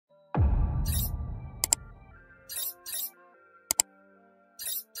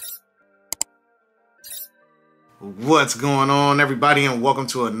What's going on, everybody, and welcome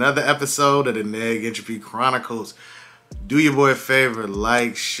to another episode of the Neg Entropy Chronicles. Do your boy a favor,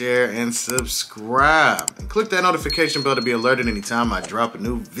 like, share, and subscribe. And click that notification bell to be alerted anytime I drop a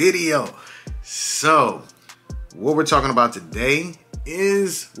new video. So, what we're talking about today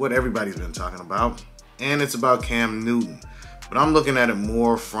is what everybody's been talking about, and it's about Cam Newton. But I'm looking at it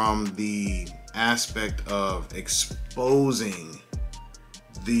more from the aspect of exposing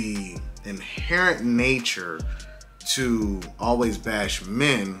the inherent nature to always bash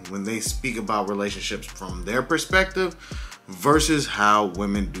men when they speak about relationships from their perspective versus how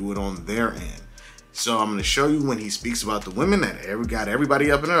women do it on their end. So I'm going to show you when he speaks about the women that got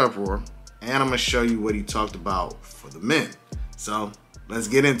everybody up in an uproar, and I'm going to show you what he talked about for the men. So let's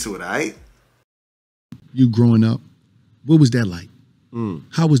get into it, all right? You growing up, what was that like?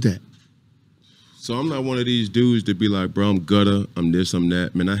 How was that? So I'm not one of these dudes to be like, bro, I'm gutter, I'm this, I'm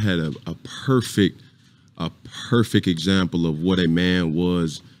that. Man, I had a perfect example of what a man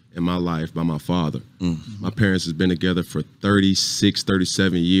was in my life by my father. My parents has been together for 36,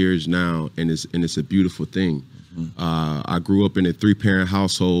 37 years now, and it's a beautiful thing. I grew up in a 3-parent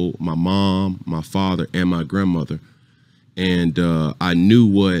household, my mom, my father, and my grandmother. And I knew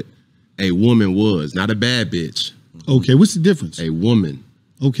what a woman was, not a bad bitch. Okay, what's the difference? A woman.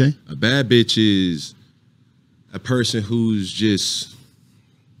 Okay. A bad bitch is a person who's just,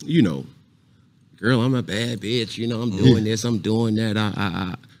 you know, girl, I'm a bad bitch. You know, I'm doing this, I'm doing that.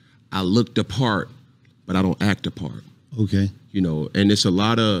 I look the part, but I don't act the part. Okay. You know, and it's a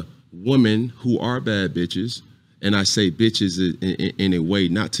lot of women who are bad bitches, and I say bitches in a way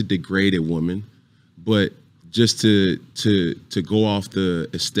not to degrade a woman, but just to go off the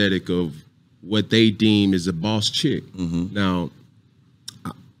aesthetic of what they deem is a boss chick. Now,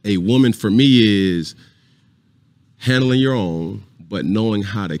 a woman for me is handling your own, but knowing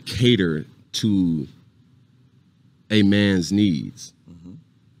how to cater to a man's needs,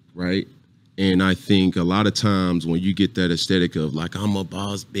 right? And I think a lot of times when you get that aesthetic of like, I'm a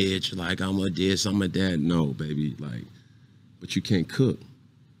boss bitch, like I'm a this, I'm a that, no, baby, like, but you can't cook.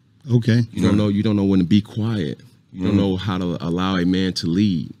 Okay. You don't know when to be quiet. You don't know how to allow a man to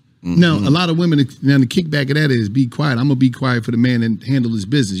lead. Now, a lot of women, now the kickback of that is be quiet. I'm gonna be quiet for the man and handle his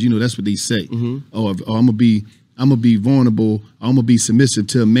business. You know, that's what they say. Or I'm gonna be vulnerable. I'm gonna be submissive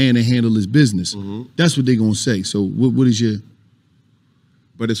to a man and handle his business. That's what they're gonna say. So what is your?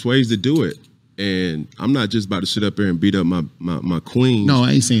 But it's ways to do it, and I'm not just about to sit up here and beat up my queen. No,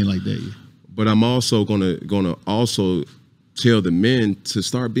 I ain't saying like that yet. But I'm also gonna also tell the men to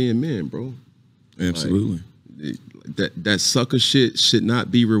start being men, bro. Absolutely. That sucker shit should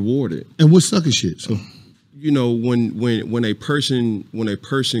not be rewarded. And what sucker shit? So you know, when a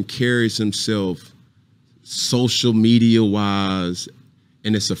person carries himself social media wise,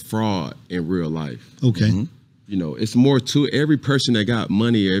 and it's a fraud in real life. Okay. You know, it's more to every person that got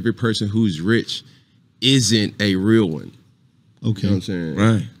money or every person who's rich isn't a real one. Okay. You know what I'm saying?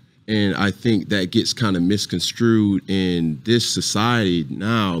 Right. And I think that gets kind of misconstrued in this society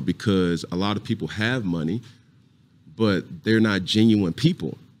now because a lot of people have money, but they're not genuine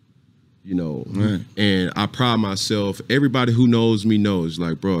people, you know. Right. And I pride myself, everybody who knows me knows,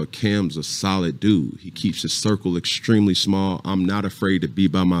 like, bro, Cam's a solid dude. He keeps his circle extremely small. I'm not afraid to be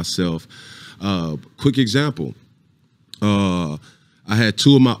by myself. Quick example. I had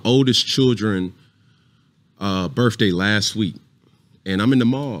 2 of my oldest children birthday last week, and I'm in the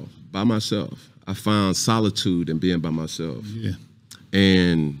mall by myself. I found solitude in being by myself. yeah.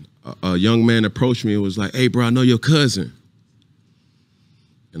 And a young man approached me and was like, hey, bro, I know your cousin.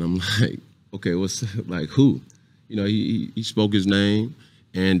 And I'm like, okay, what's, like, who? You know, he spoke his name.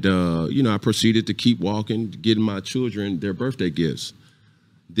 And, you know, I proceeded to keep walking, getting my children their birthday gifts.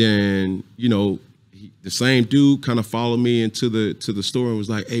 Then, you know, the same dude kind of followed me into the store and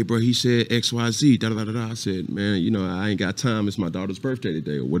was like, hey, bro, he said XYZ, da-da-da-da-da. I said, man, you know, I ain't got time. It's my daughter's birthday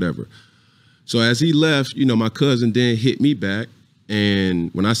today or whatever. So as he left, you know, my cousin then hit me back.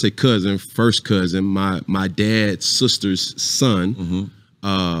 And when I say cousin, first cousin, my dad's sister's son,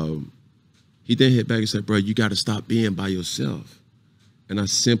 he then hit back and said, bro, you got to stop being by yourself. And I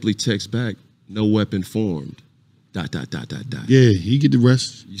simply text back, no weapon formed, ... Yeah, he get the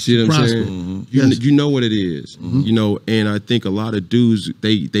rest. You see what I'm saying? You know what it is, you know, and I think a lot of dudes,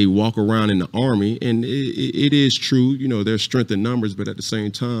 they walk around in the army, and it is true, you know, there's strength in numbers, but at the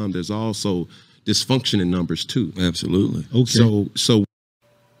same time, there's also dysfunction in numbers too. Absolutely. Okay.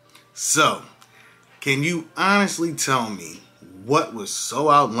 So, can you honestly tell me what was so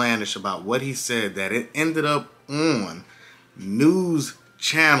outlandish about what he said that it ended up on news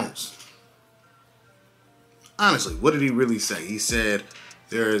channels? Honestly, what did he really say? He said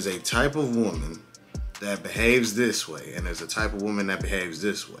there is a type of woman that behaves this way, and there's a type of woman that behaves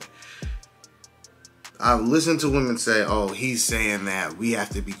this way. I've listened to women say, oh, he's saying that we have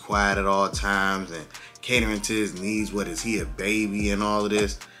to be quiet at all times and catering to his needs. What is he, a baby, and all of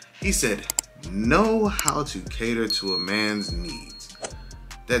this? He said, know how to cater to a man's needs.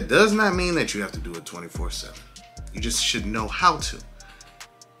 That does not mean that you have to do it 24/7. You just should know how to.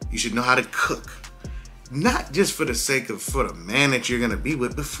 You should know how to cook. Not just for the sake of for the man that you're going to be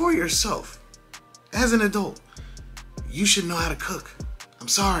with, but for yourself. As an adult, you should know how to cook. I'm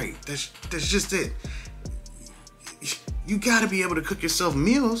sorry. That's just it. You got to be able to cook yourself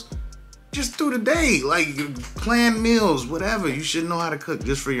meals just through the day, like planned meals, whatever. You should know how to cook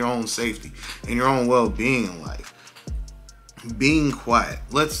just for your own safety and your own well-being in life. Being quiet.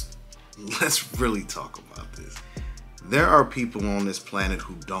 Let's really talk about this. There are people on this planet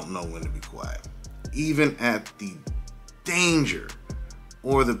who don't know when to be quiet. Even at the danger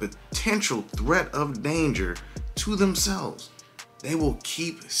or the potential threat of danger to themselves, they will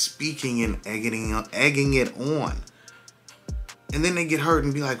keep speaking and egging it on. And then they get hurt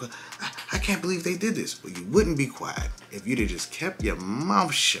and be like, well, I can't believe they did this. Well, you wouldn't be quiet. If you'd have just kept your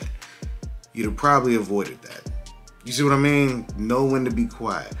mouth shut, you'd have probably avoided that. You see what I mean? Know when to be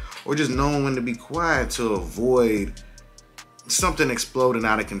quiet. Or just knowing when to be quiet to avoid something exploding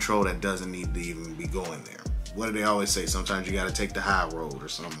out of control that doesn't need to even be going there. What do they always say? Sometimes you got to take the high road or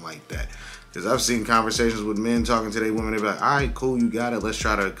something like that. Because I've seen conversations with men talking to their women. They're like, all right, cool, you got it. Let's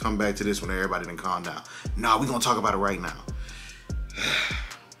try to come back to this when everybody done calm down. Nah, we're going to talk about it right now.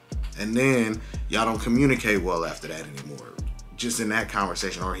 And then y'all don't communicate well after that anymore. Just in that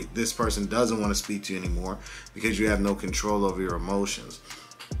conversation. Or this person doesn't want to speak to you anymore because you have no control over your emotions.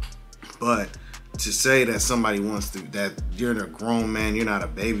 But to say that somebody wants to, that you're a grown man, you're not a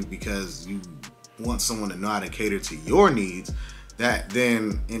baby because you want someone to know how to cater to your needs, that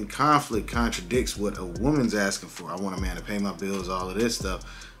then in conflict contradicts what a woman's asking for. I want a man to pay my bills, all of this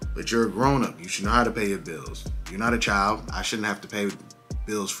stuff. But you're a grown up. You should know how to pay your bills. You're not a child. I shouldn't have to pay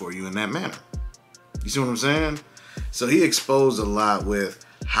bills for you in that manner. You see what I'm saying? So he exposed a lot with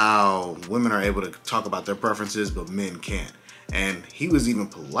how women are able to talk about their preferences, but men can't. And he was even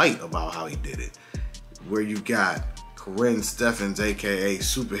polite about how he did it. Where you got Corinne Steffens, aka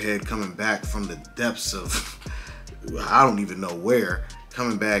Superhead, coming back from the depths of, I don't even know where,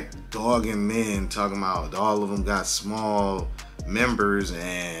 coming back dogging men, talking about all of them got small members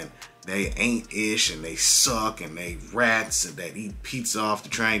and they ain't ish and they suck and they rats and that eat pizza off the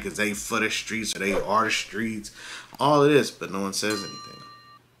train because they for the streets or they are the streets. All of this, but no one says anything.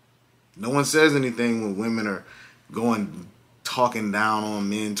 No one says anything when women are talking down on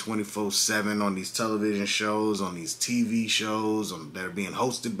men 24/7 on these television shows, on these TV shows that are being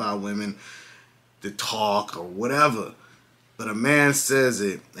hosted by women to talk or whatever. But a man says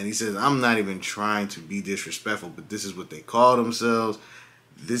it, and he says, I'm not even trying to be disrespectful, but this is what they call themselves.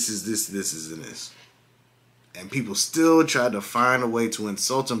 This is this. And people still tried to find a way to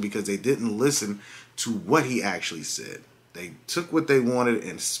insult him because they didn't listen to what he actually said. They took what they wanted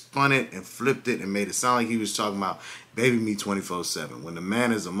and spun it and flipped it and made it sound like he was talking about baby me 24/7. When the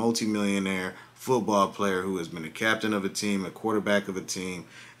man is a multimillionaire football player who has been a captain of a team, a quarterback of a team,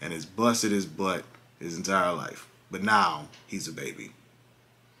 and has busted his butt his entire life. But now he's a baby.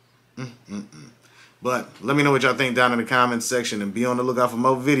 But let me know what y'all think down in the comments section and be on the lookout for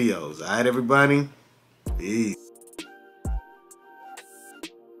more videos. All right, everybody? Peace.